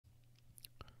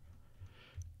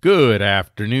Good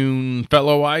afternoon,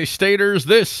 fellow iStaters.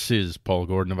 This is Paul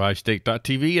Gordon of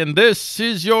iState.tv, and this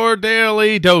is your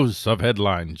daily dose of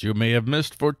headlines you may have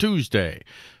missed for Tuesday,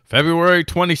 February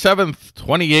 27th,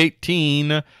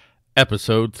 2018,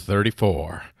 episode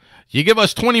 34. You give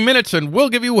us 20 minutes, and we'll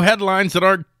give you headlines that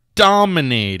are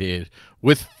dominated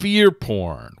with fear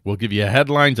porn. We'll give you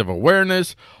headlines of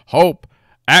awareness, hope,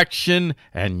 action,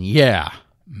 and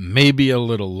maybe a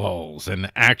little lulls.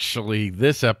 And actually,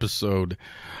 this episode,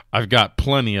 I've got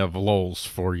plenty of lulls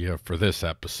for you for this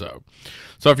episode.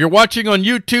 So if you're watching on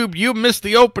YouTube, you missed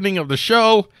the opening of the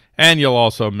show, and you'll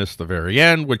also miss the very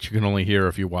end, which you can only hear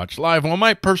if you watch live on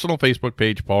my personal Facebook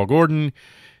page, Paul Gordon.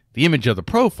 The image of the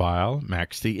profile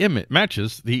matches the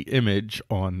image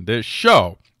on this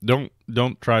show. Don't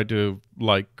try to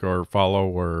like or follow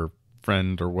or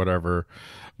friend or whatever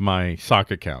my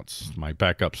sock accounts, my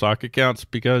backup sock accounts,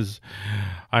 because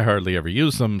I hardly ever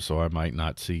use them, so I might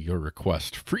not see your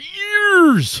request for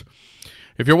years.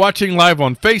 If you're watching live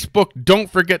on Facebook,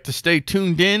 don't forget to stay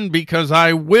tuned in, because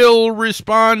I will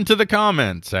respond to the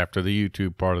comments after the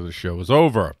YouTube part of the show is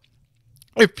over.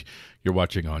 If you're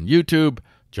watching on YouTube,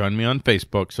 join me on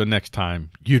Facebook so next time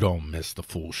you don't miss the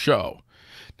full show.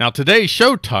 Now, today's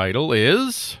show title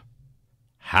is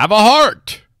Have a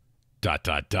Heart, ...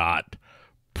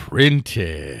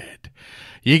 printed.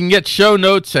 You can get show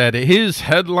notes at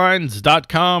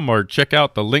hisheadlines.com or check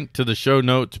out the link to the show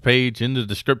notes page in the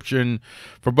description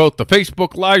for both the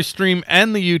Facebook live stream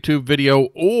and the YouTube video,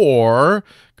 or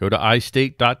go to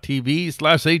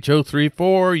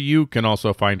istate.tv/H034. You can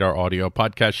also find our audio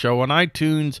podcast show on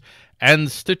iTunes and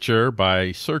Stitcher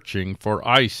by searching for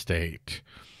iState.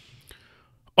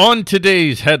 On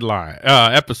today's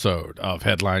episode of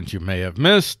Headlines You May Have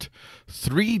Missed,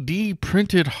 3D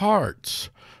printed hearts,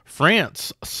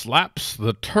 France slaps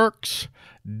the Turks,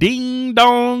 ding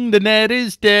dong, the net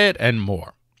is dead, and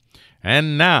more.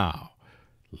 And now,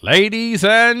 ladies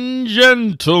and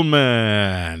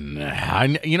gentlemen,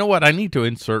 you know what? I need to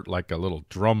insert like a little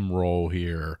drum roll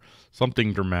here,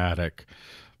 something dramatic,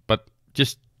 but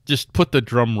just put the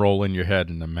drum roll in your head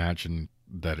and imagine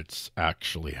that it's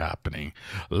actually happening.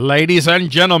 Ladies and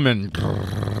gentlemen,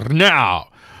 now,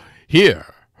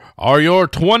 here are your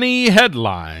 20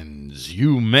 headlines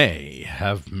you may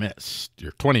have missed.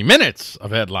 Your 20 minutes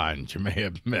of headlines you may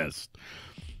have missed.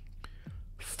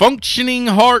 Functioning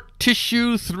heart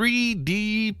tissue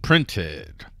 3D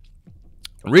printed.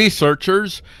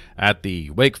 Researchers at the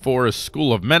Wake Forest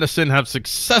School of Medicine have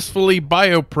successfully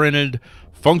bioprinted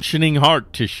functioning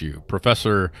heart tissue.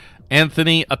 Professor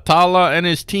Anthony Atala and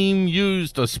his team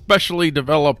used a specially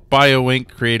developed bioink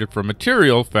created from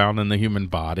material found in the human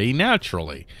body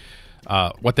naturally.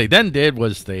 What they then did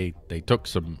was they took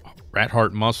some rat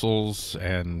heart muscles,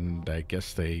 and I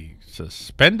guess they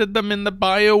suspended them in the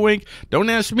bioink. Don't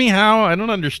ask me how, I don't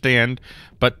understand,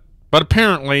 but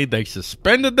apparently they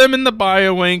suspended them in the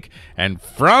bioink, and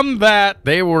from that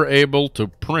they were able to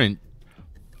print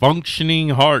functioning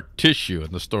heart tissue.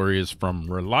 And the story is from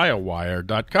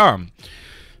ReliaWire.com.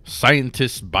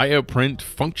 Scientists bioprint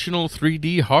functional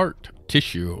 3D heart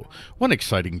tissue. One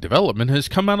exciting development has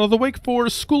come out of the Wake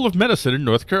Forest School of Medicine in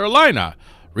North Carolina.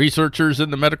 Researchers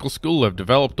in the medical school have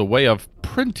developed a way of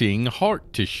printing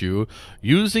heart tissue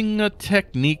using a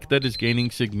technique that is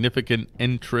gaining significant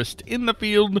interest in the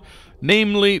field,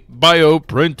 namely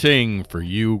bioprinting. For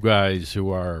you guys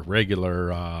who are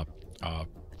regular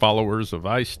followers of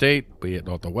iState, be it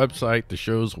on the website, the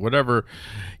shows, whatever,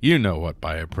 you know what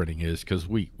bioprinting is, because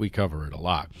we cover it a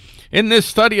lot. In this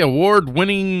study,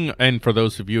 award-winning, and for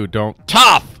those of you who don't,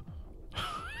 tough!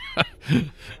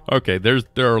 Okay, there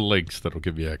are links that'll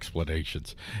give you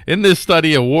explanations. In this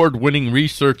study, award-winning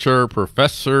researcher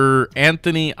Professor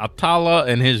Anthony Atala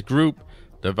and his group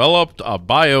developed a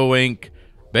bioink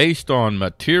based on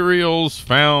materials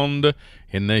found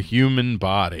in the human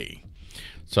body.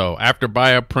 So after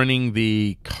bioprinting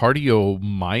the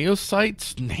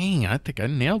cardiomyocytes, dang, I think I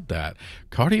nailed that.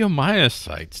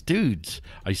 Cardiomyocytes, dudes,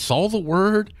 I saw the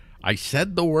word, I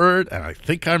said the word, and I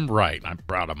think I'm right. I'm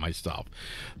proud of myself.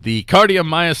 The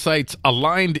cardiomyocytes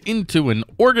aligned into an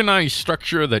organized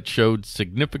structure that showed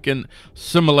significant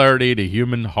similarity to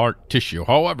human heart tissue.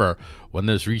 However, when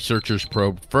those researchers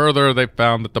probed further, they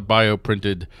found that the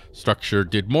bioprinted structure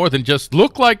did more than just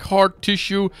look like heart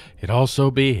tissue. It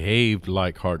also behaved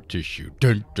like heart tissue.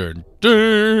 Dun, dun,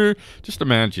 dun. Just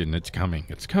imagine, it's coming.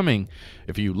 It's coming.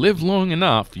 If you live long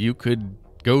enough, you could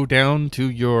go down to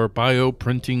your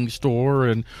bioprinting store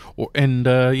and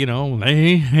you know,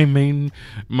 hey man,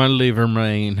 my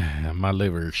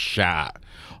liver's shot.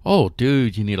 Oh,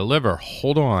 dude, you need a liver.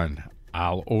 Hold on,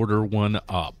 I'll order one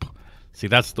up. See,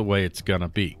 that's the way it's gonna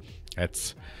be.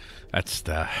 That's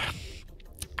the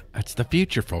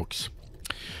future, folks.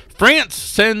 France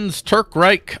sends Turk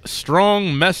Reich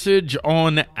strong message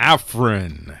on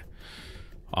Afrin.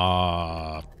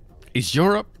 Is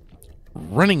Europe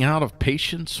running out of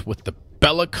patience with the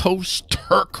bellicose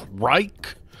Turk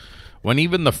Reich when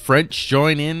even the French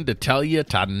join in to tell you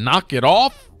to knock it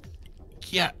off?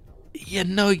 Yeah, you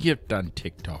know you've done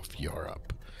ticked off Europe.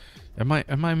 Am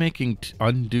I making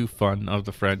undue fun of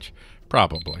the French?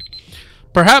 Probably.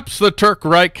 Perhaps the Turk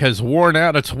Reich has worn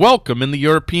out its welcome in the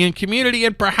European community,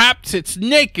 and perhaps its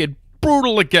naked,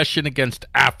 brutal aggression against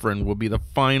Afrin will be the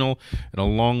final in a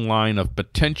long line of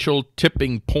potential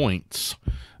tipping points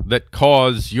that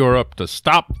cause Europe to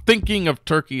stop thinking of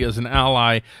Turkey as an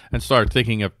ally and start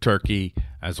thinking of Turkey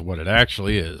as what it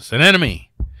actually is, an enemy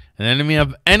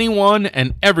of anyone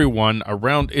and everyone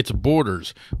around its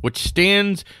borders, which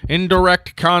stands in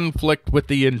direct conflict with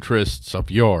the interests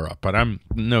of Europe. But I'm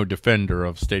no defender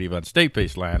of state on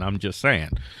state-based land. I'm just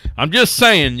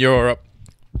saying, Europe,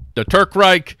 the Turk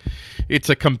Reich, it's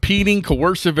a competing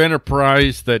coercive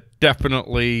enterprise that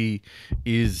definitely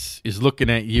is looking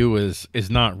at you as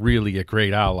not really a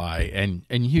great ally, and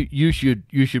you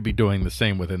should be doing the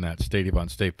same within that state on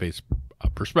state-based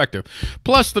perspective.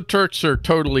 Plus, the Turks are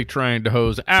totally trying to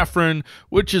hose Afrin,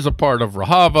 which is a part of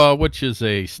Rojava, which is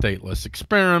a stateless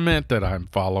experiment that I'm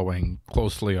following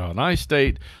closely on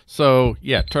iState. So,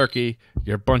 yeah, Turkey,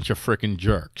 you're a bunch of frickin'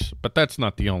 jerks. But that's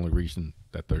not the only reason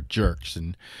that they're jerks.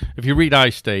 And if you read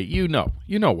iState, you know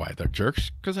why they're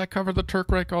jerks, because I cover the Turk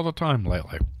Reich all the time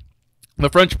lately. The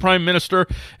French Prime Minister,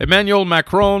 Emmanuel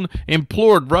Macron,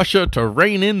 implored Russia to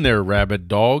rein in their rabid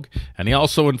dog, and he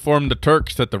also informed the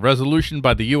Turks that the resolution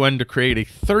by the UN to create a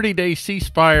 30-day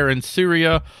ceasefire in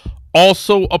Syria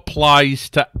also applies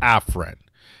to Afrin.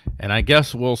 And I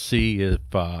guess we'll see if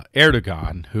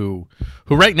Erdogan, who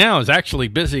right now is actually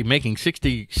busy making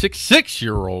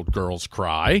 6-year-old girls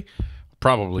cry,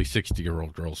 probably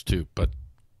 60-year-old girls too,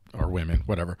 or women,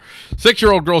 whatever.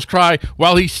 6-year-old girls cry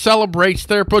while he celebrates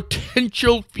their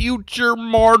potential future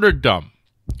martyrdom.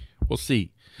 We'll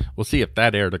see. We'll see if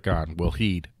that Erdogan will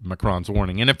heed Macron's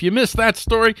warning. And if you missed that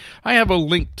story, I have a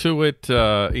link to it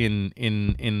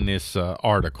in this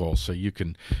article, so you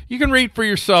can read for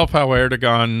yourself how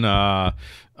Erdogan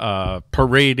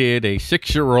paraded a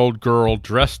 6-year-old girl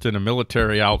dressed in a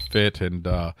military outfit and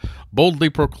boldly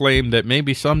proclaimed that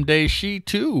maybe someday she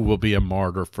too will be a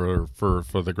martyr for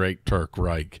the great Turk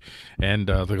Reich. And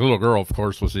the little girl, of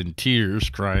course, was in tears,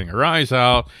 crying her eyes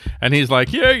out. And he's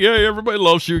like, yeah, everybody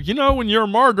loves you. You know, when you're a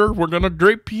martyr, we're going to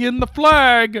drape you in the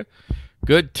flag.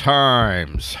 Good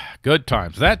times. Good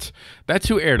times. That's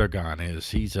who Erdogan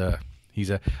is. He's a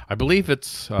I believe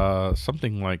it's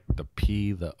something like the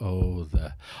P, the O,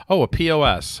 a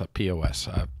POS.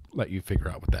 I'll let you figure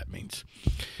out what that means.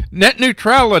 Net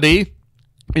neutrality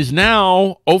is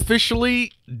now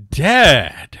officially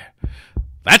dead.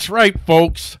 That's right,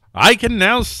 folks. I can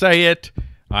now say it.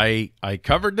 I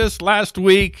covered this last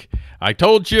week. I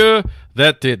told you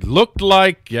that it looked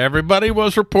like everybody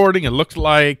was reporting. It looked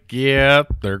like, yeah,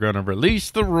 they're going to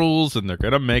release the rules and they're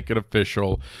going to make it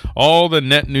official. All the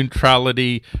net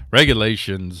neutrality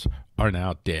regulations are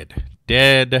now dead.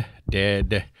 Dead.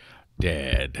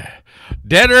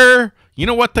 Deader. You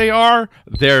know what they are?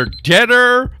 They're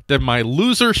deader than my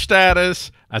loser status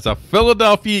as a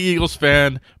Philadelphia Eagles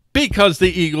fan because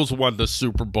the Eagles won the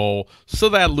Super Bowl. So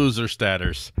that loser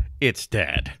status, it's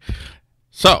dead.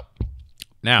 So,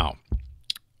 now,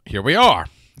 here we are.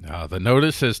 The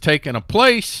notice has taken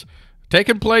place,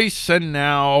 and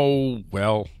now,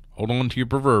 well, hold on to your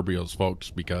proverbials, folks,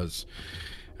 because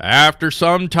after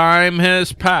some time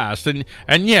has passed, and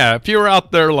yeah, if you're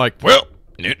out there like, well,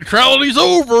 neutrality's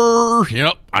over,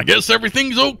 I guess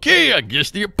everything's okay, I guess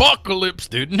the apocalypse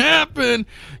didn't happen,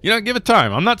 give it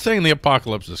time. I'm not saying the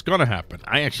apocalypse is going to happen.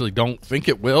 I actually don't think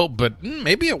it will, but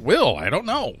maybe it will. I don't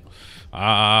know.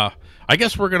 I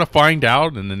guess we're going to find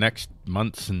out in the next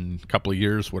months and couple of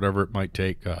years, whatever it might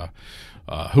take,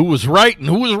 who was right and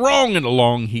who was wrong in the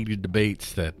long, heated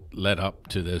debates that led up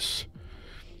to this.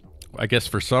 I guess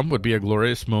for some would be a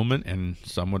glorious moment, and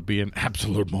some would be an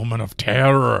absolute moment of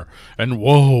terror and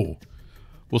woe.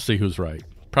 We'll see who's right.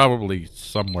 Probably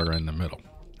somewhere in the middle.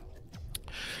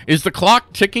 Is the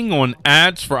clock ticking on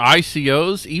ads for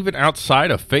ICOs even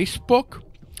outside of Facebook?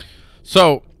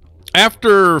 So,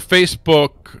 after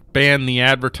Facebook banned the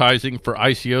advertising for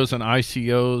ICOs, and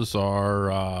ICOs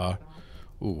are,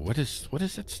 what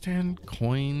does it stand?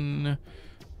 Coin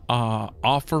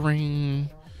offering.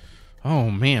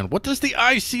 Oh man, what does the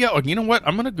ICO? You know what?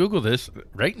 I'm gonna Google this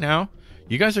right now.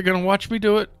 You guys are gonna watch me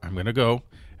do it. I'm gonna go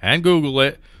and Google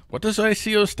it. What does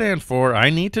ICO stand for? I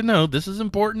need to know. This is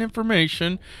important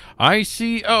information.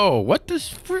 ICO. What does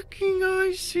freaking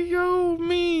ICO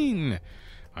mean?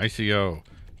 ICO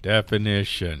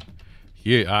definition.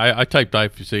 Yeah, I typed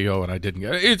ICO and I didn't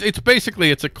get it. It's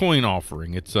basically, it's a coin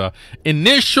offering. It's a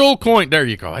initial coin. There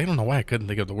you go. I don't know why I couldn't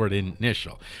think of the word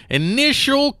initial.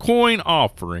 Initial coin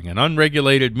offering, an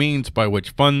unregulated means by which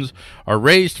funds are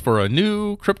raised for a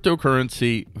new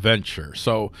cryptocurrency venture.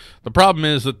 So the problem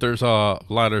is that there's a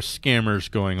lot of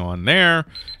scammers going on there,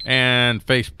 and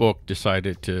Facebook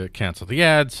decided to cancel the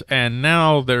ads, and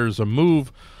now there's a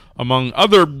move among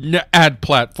other ad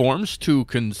platforms to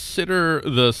consider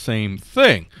the same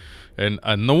thing. And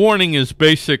the warning is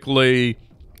basically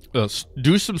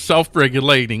do some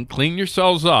self-regulating, clean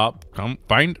yourselves up,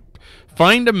 find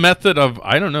a method of,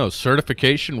 I don't know,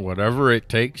 certification, whatever it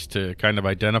takes to kind of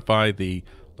identify the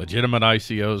legitimate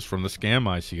ICOs from the scam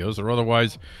ICOs, or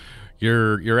otherwise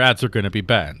your ads are going to be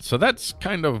banned. So that's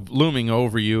kind of looming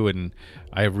over you, and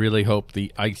I really hope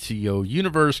the ICO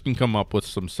universe can come up with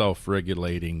some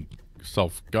self-regulating,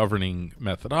 self-governing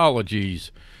methodologies,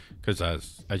 because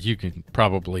as you can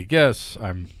probably guess,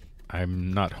 I'm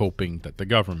not hoping that the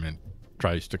government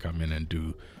tries to come in and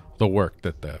do the work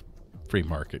that the free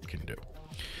market can do.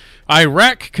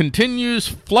 Iraq continues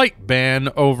flight ban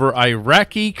over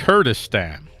Iraqi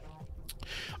Kurdistan.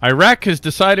 Iraq has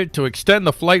decided to extend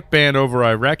the flight ban over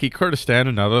Iraqi Kurdistan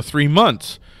another 3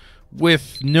 months,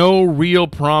 with no real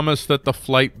promise that the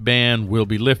flight ban will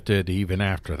be lifted even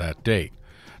after that date.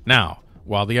 Now,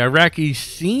 while the Iraqis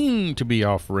seem to be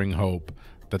offering hope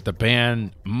that the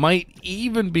ban might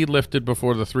even be lifted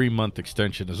before the 3-month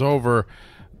extension is over,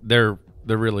 there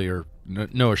really are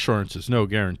no assurances, no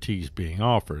guarantees being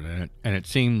offered, and it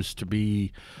seems to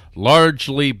be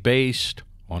largely based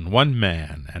on one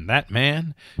man, and that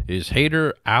man is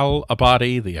Haider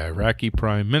al-Abadi, the Iraqi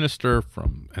prime minister,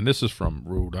 and this is from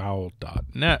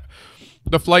Rudaw.net.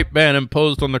 The flight ban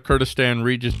imposed on the Kurdistan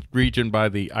region by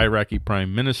the Iraqi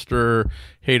prime minister,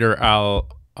 Haider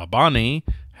al-Abadi,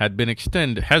 has been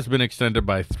extended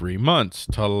by 3 months.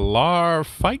 Talar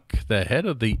Faik, the head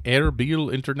of the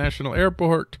Erbil International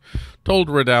Airport, told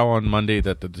Rudaw on Monday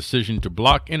that the decision to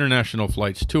block international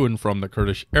flights to and from the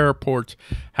Kurdish airports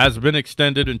has been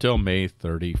extended until May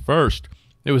 31st.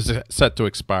 It was set to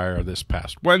expire this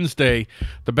past Wednesday.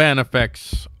 The ban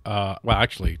affects,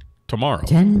 tomorrow.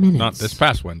 10 minutes. Not this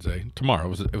past Wednesday.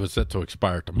 Tomorrow. It was set to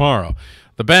expire tomorrow.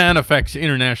 The ban affects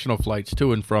international flights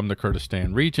to and from the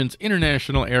Kurdistan region's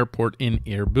international airport in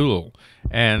Erbil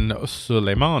and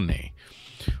Suleimani.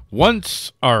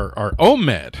 Once our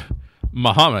Omed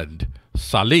Mohammed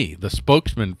Salih, the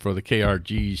spokesman for the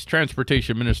KRG's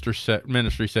transportation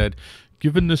ministry said,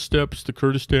 given the steps the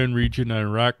Kurdistan region and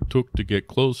Iraq took to get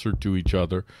closer to each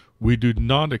other, we do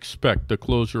not expect the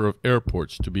closure of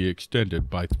airports to be extended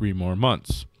by 3 more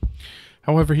months.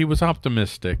 However, he was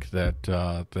optimistic that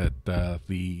the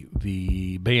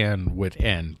ban would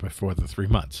end before the 3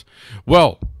 months.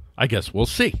 Well, I guess we'll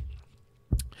see.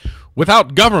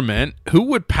 Without government, who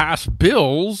would pass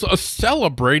bills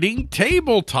celebrating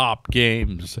tabletop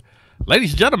games?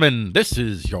 Ladies and gentlemen, this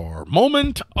is your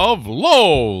moment of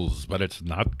lulls, but it's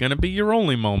not going to be your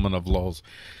only moment of lulls.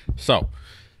 So,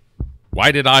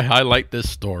 why did I highlight this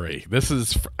story? This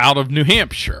is out of New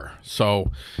Hampshire. So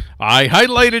I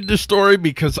highlighted the story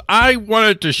because I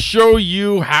wanted to show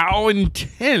you how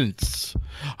intense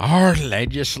our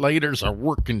legislators are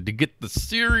working to get the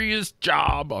serious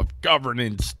job of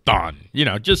governance done. You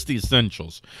know, just the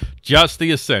essentials. Just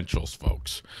the essentials,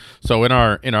 folks. So in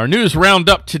our news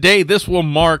roundup today, this will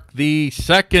mark the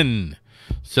second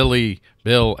silly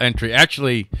bill entry.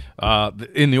 Actually,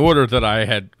 in the order that I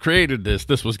had created this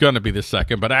was going to be the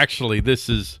second, but actually this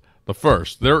is the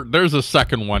first. There's a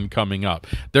second one coming up.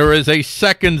 There is a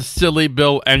second silly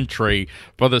bill entry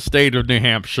for the state of New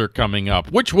Hampshire coming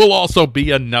up, which will also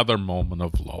be another moment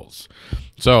of lulls.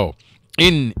 So,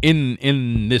 in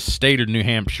this state of New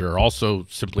Hampshire, also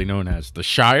simply known as the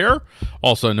Shire,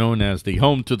 also known as the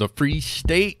home to the Free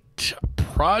State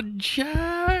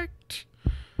Project,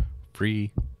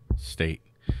 Free State.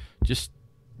 Just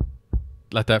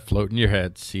let that float in your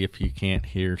head. See if you can't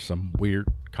hear some weird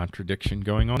contradiction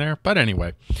going on there. But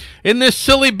anyway, in this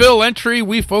silly bill entry,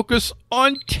 we focus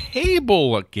on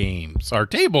table games, or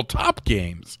tabletop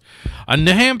games. A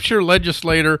New Hampshire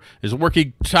legislator is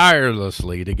working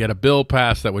tirelessly to get a bill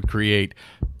passed that would create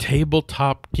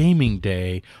Tabletop Gaming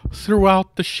Day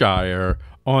throughout the Shire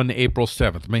on April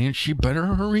 7th. Man, she better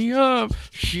hurry up.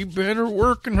 She better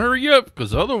work and hurry up,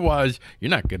 because otherwise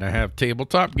you're not going to have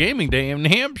Tabletop Gaming Day in New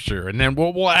Hampshire. And then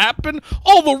what will happen?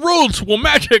 All the roads will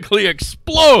magically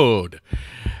explode.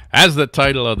 As the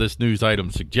title of this news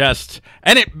item suggests,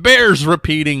 and it bears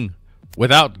repeating,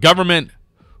 without government,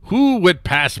 who would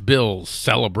pass bills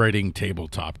celebrating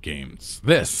tabletop games?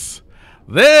 This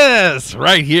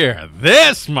right here,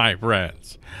 this, my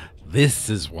friends. This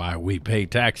is why we pay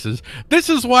taxes. This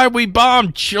is why we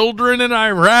bomb children in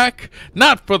Iraq.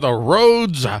 Not for the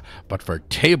roads, but for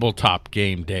tabletop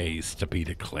game days to be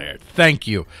declared. Thank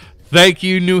you. Thank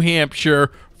you, New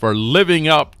Hampshire, for living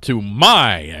up to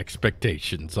my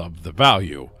expectations of the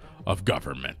value of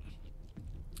government.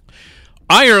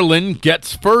 Ireland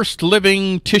gets first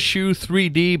living tissue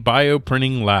 3D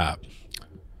bioprinting lab.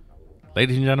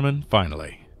 Ladies and gentlemen,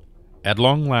 finally, at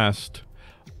long last,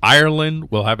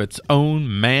 Ireland will have its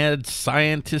own mad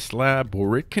scientist lab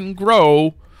where it can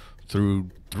grow through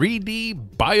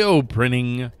 3D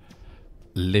bioprinting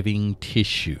living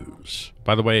tissues.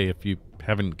 By the way, if you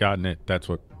haven't gotten it, that's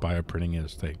what bioprinting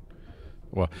is.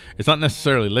 Well, it's not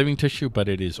necessarily living tissue, but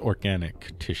it is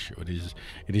organic tissue.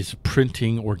 It is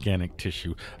printing organic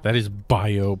tissue. That is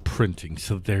bioprinting.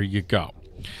 So there you go.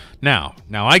 Now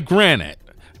I grant it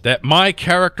that my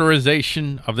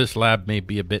characterization of this lab may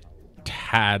be a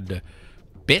tad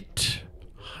bit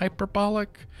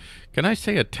hyperbolic. Can I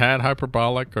say a tad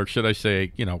hyperbolic, or should I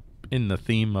say, in the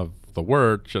theme of the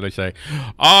word, should I say,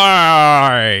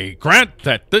 I grant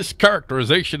that this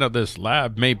characterization of this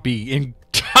lab may be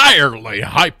entirely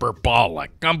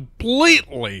hyperbolic,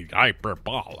 completely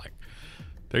hyperbolic.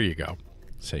 There you go.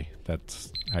 See,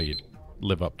 that's how you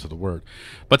live up to the word.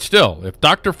 But still, if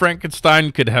Dr.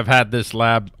 Frankenstein could have had this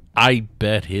lab, I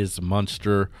bet his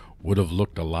monster would have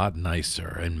looked a lot nicer,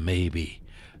 and maybe,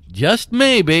 just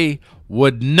maybe,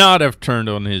 would not have turned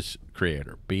on his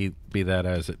creator. Be that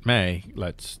as it may,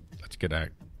 let's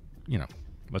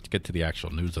get to the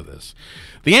actual news of this.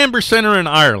 The Amber Center in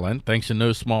Ireland, thanks in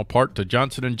no small part to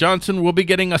Johnson & Johnson, will be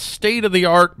getting a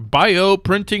state-of-the-art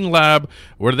bioprinting lab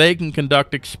where they can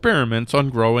conduct experiments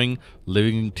on growing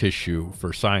living tissue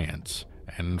for science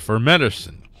and for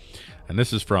medicine. And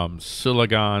this is from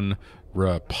Silicon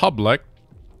Republic.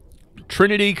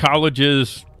 Trinity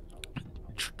College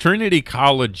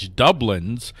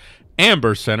Dublin's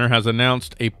Amber Center has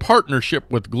announced a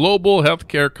partnership with global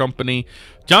healthcare company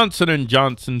Johnson &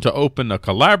 Johnson to open a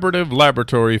collaborative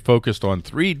laboratory focused on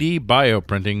 3D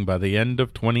bioprinting by the end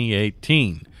of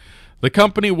 2018. The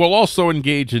company will also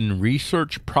engage in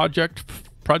research projects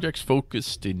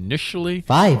focused initially in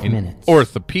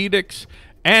orthopedics,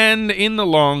 and in the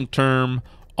long term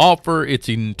offer its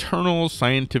internal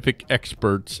scientific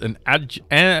experts and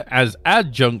as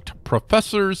adjunct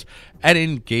professors and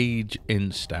engage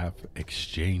in staff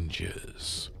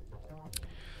exchanges.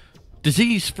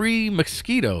 Disease-free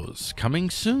mosquitoes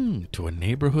coming soon to a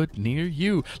neighborhood near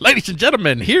you. Ladies and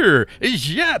gentlemen, here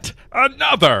is yet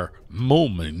another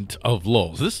moment of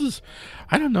lulls.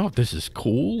 I don't know if this is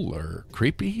cool or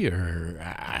creepy, or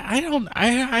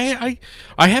I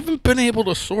haven't been able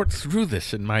to sort through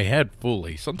this in my head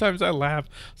fully. Sometimes I laugh,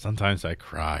 sometimes I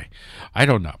cry. I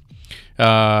don't know.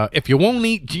 If you won't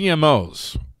eat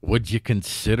GMOs, would you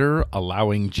consider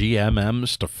allowing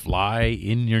GMMs to fly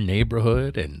in your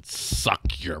neighborhood and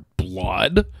suck your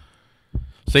blood?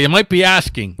 So you might be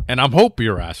asking, and I'm hoping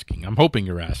you're asking,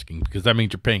 because that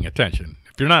means you're paying attention.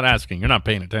 If you're not asking, you're not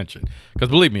paying attention. Because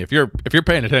believe me, if you're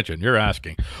paying attention, you're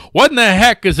asking, what in the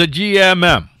heck is a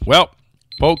GMM? Well,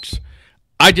 folks,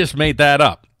 I just made that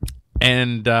up.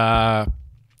 And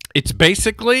it's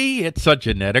a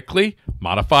genetically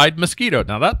modified mosquito.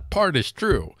 Now, that part is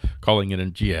true. Calling it a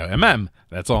GMM,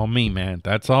 that's all me, man.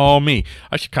 That's all me.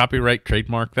 I should copyright,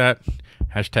 trademark that.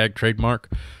 Hashtag trademark.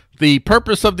 The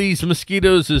purpose of these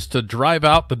mosquitoes is to drive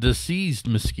out the diseased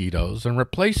mosquitoes and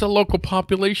replace a local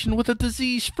population with a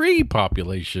disease-free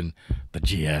population, the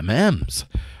GMMs.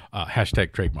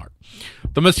 Hashtag trademark.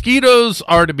 The mosquitoes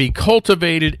are to be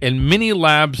cultivated in mini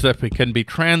labs that can be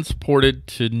transported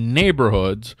to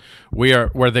neighborhoods where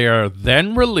they are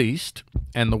then released,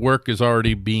 and the work is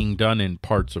already being done in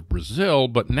parts of Brazil,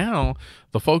 but now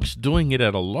the folks doing it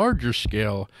at a larger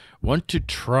scale want to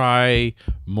try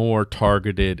more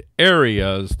targeted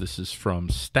areas. This is from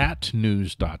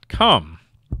statnews.com.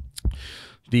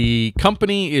 The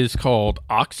company is called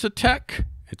Oxitec.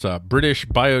 It's a British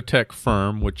biotech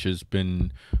firm which has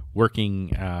been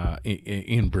working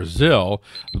in Brazil,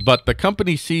 but the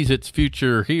company sees its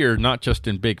future here not just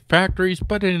in big factories,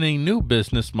 but in a new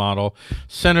business model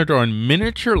centered on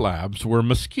miniature labs where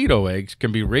mosquito eggs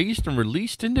can be raised and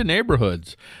released into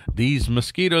neighborhoods. These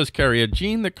mosquitoes carry a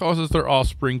gene that causes their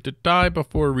offspring to die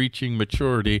before reaching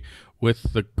maturity,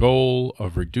 with the goal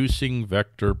of reducing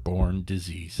vector-borne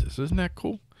diseases. Isn't that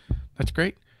cool? That's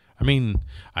great. I mean,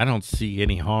 I don't see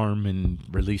any harm in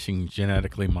releasing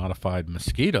genetically modified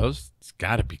mosquitoes. It's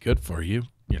got to be good for you,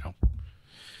 you know.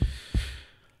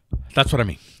 That's what I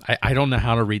mean. I don't know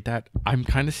how to read that. I'm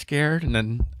kind of scared, and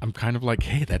then I'm kind of like,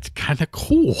 hey, that's kind of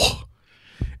cool.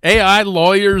 AI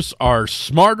lawyers are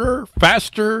smarter,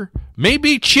 faster,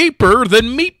 maybe cheaper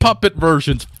than meat puppet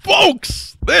versions.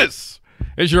 Folks, this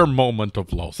is your moment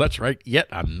of lulls. That's right, yet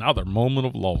another moment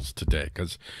of lulls today,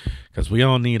 because we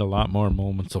all need a lot more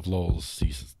moments of lulls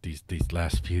these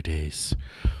last few days.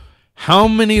 How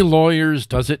many lawyers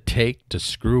does it take to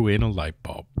screw in a light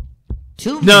bulb?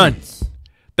 2 None. minutes.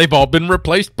 They've all been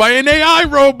replaced by an AI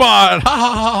robot. Ha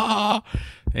ha ha ha.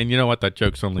 And you know what? That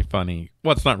joke's only funny.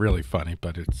 Well, it's not really funny,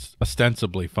 but it's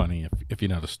ostensibly funny if you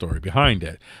know the story behind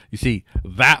it. You see,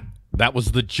 that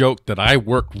was the joke that I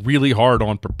worked really hard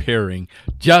on preparing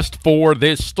just for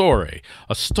this story.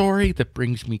 A story that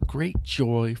brings me great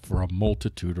joy for a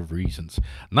multitude of reasons,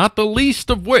 not the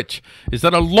least of which is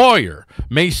that a lawyer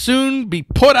may soon be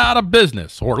put out of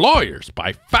business, or lawyers,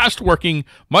 by fast-working,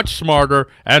 much smarter,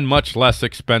 and much less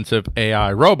expensive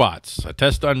AI robots. A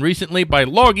test done recently by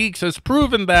Law Geeks has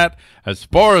proven that, as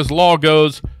far as law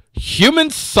goes,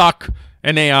 humans suck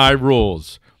and AI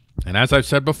rules. And as I've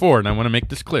said before, and I want to make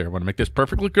this clear, I want to make this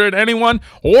perfectly clear to anyone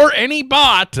or any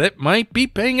bot that might be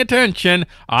paying attention,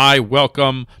 I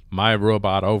welcome my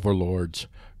robot overlords.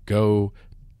 Go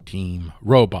Team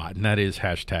Robot. And that is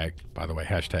hashtag, by the way,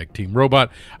 hashtag Team Robot.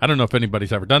 I don't know if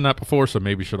anybody's ever done that before, so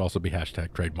maybe it should also be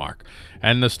hashtag trademark.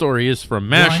 And the story is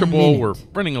from Mashable. We're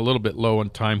running a little bit low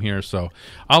on time here, so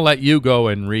I'll let you go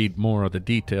and read more of the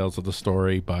details of the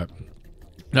story, but...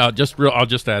 Now, I'll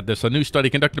just add this. A new study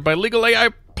conducted by legal AI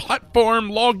platform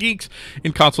Law Geeks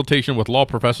in consultation with law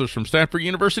professors from Stanford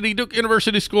University, Duke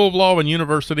University School of Law, and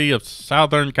University of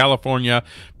Southern California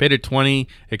pitted 20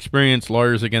 experienced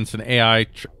lawyers against an AI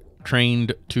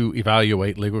trained to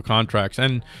evaluate legal contracts.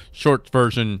 And short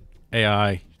version,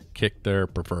 AI kick their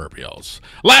proverbials.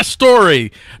 Last story.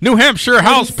 New Hampshire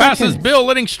House passes bill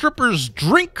letting strippers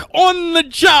drink on the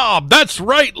job. That's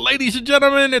right, ladies and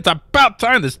gentlemen. It's about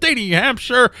time the state of New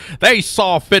Hampshire, they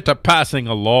saw fit to passing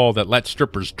a law that lets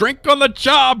strippers drink on the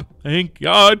job. Thank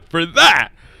God for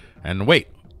that. And wait,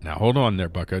 now hold on there,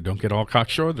 bucko. Don't get all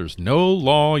cocksure. There's no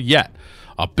law yet.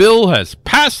 A bill has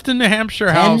passed in the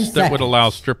Hampshire House that would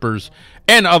allow strippers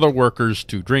and other workers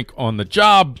to drink on the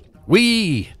job.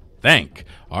 We thank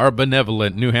our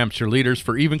benevolent New Hampshire leaders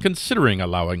for even considering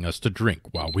allowing us to drink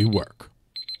while we work.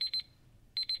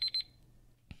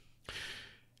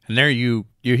 And there you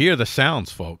hear the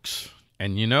sounds, folks,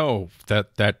 and you know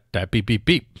that beep beep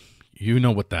beep. You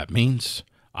know what that means.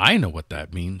 I know what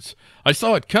that means. I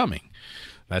saw it coming.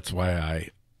 That's why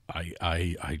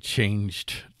I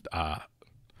changed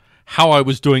how I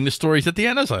was doing the stories at the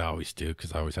end, as I always do,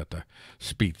 because I always have to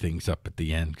speed things up at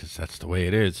the end, because that's the way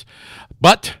it is.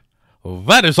 But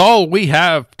that is all we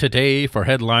have today for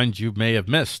headlines you may have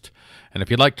missed. And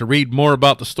if you'd like to read more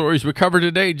about the stories we covered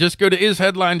today, just go to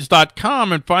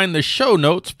isheadlines.com and find the show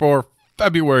notes for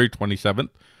February 27th,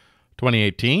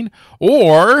 2018,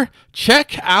 or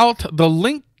check out the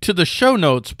link to the show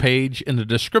notes page in the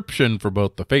description for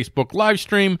both the Facebook live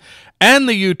stream and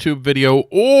the YouTube video,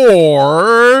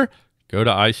 or go to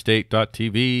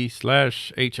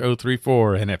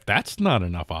iState.tv/H034. And if that's not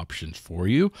enough options for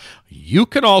you, you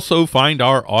can also find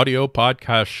our audio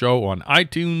podcast show on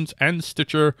iTunes and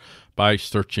Stitcher by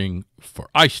searching for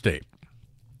iState.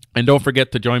 And don't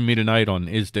forget to join me tonight on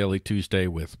iSDaily Tuesday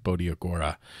with Bodhi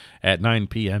Agora at 9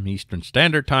 p.m. Eastern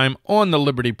Standard Time on the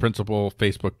Liberty Principle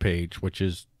Facebook page, which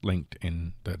is linked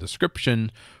in the description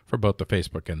for both the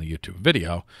Facebook and the YouTube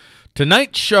video.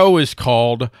 Tonight's show is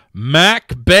called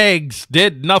Mac Beggs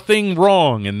Did Nothing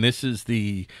Wrong, and this is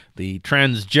the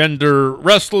transgender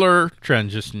wrestler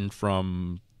transitioned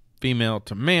from female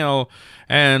to male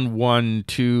and won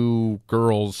 2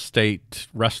 girls' state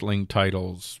wrestling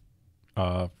titles.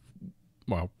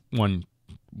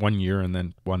 One year and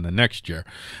then won the next year.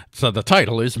 So the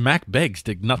title is Mac Beggs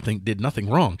Did Nothing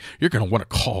Wrong. You're going to want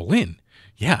to call in.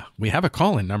 Yeah, we have a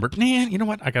call-in number. Man, you know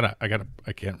what? I don't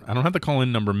have the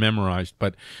call-in number memorized,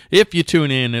 but if you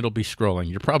tune in, it'll be scrolling.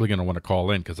 You're probably going to want to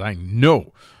call in because I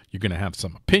know you're going to have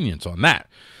some opinions on that.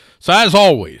 So as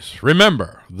always,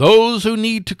 remember, those who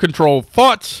need to control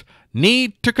thoughts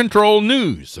need to control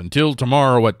news. Until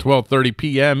tomorrow at 12:30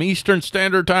 p.m. Eastern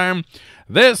Standard Time,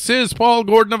 this is Paul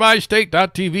Gordon of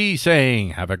iState.tv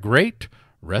saying, have a great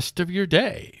rest of your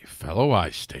day, fellow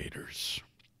iStaters.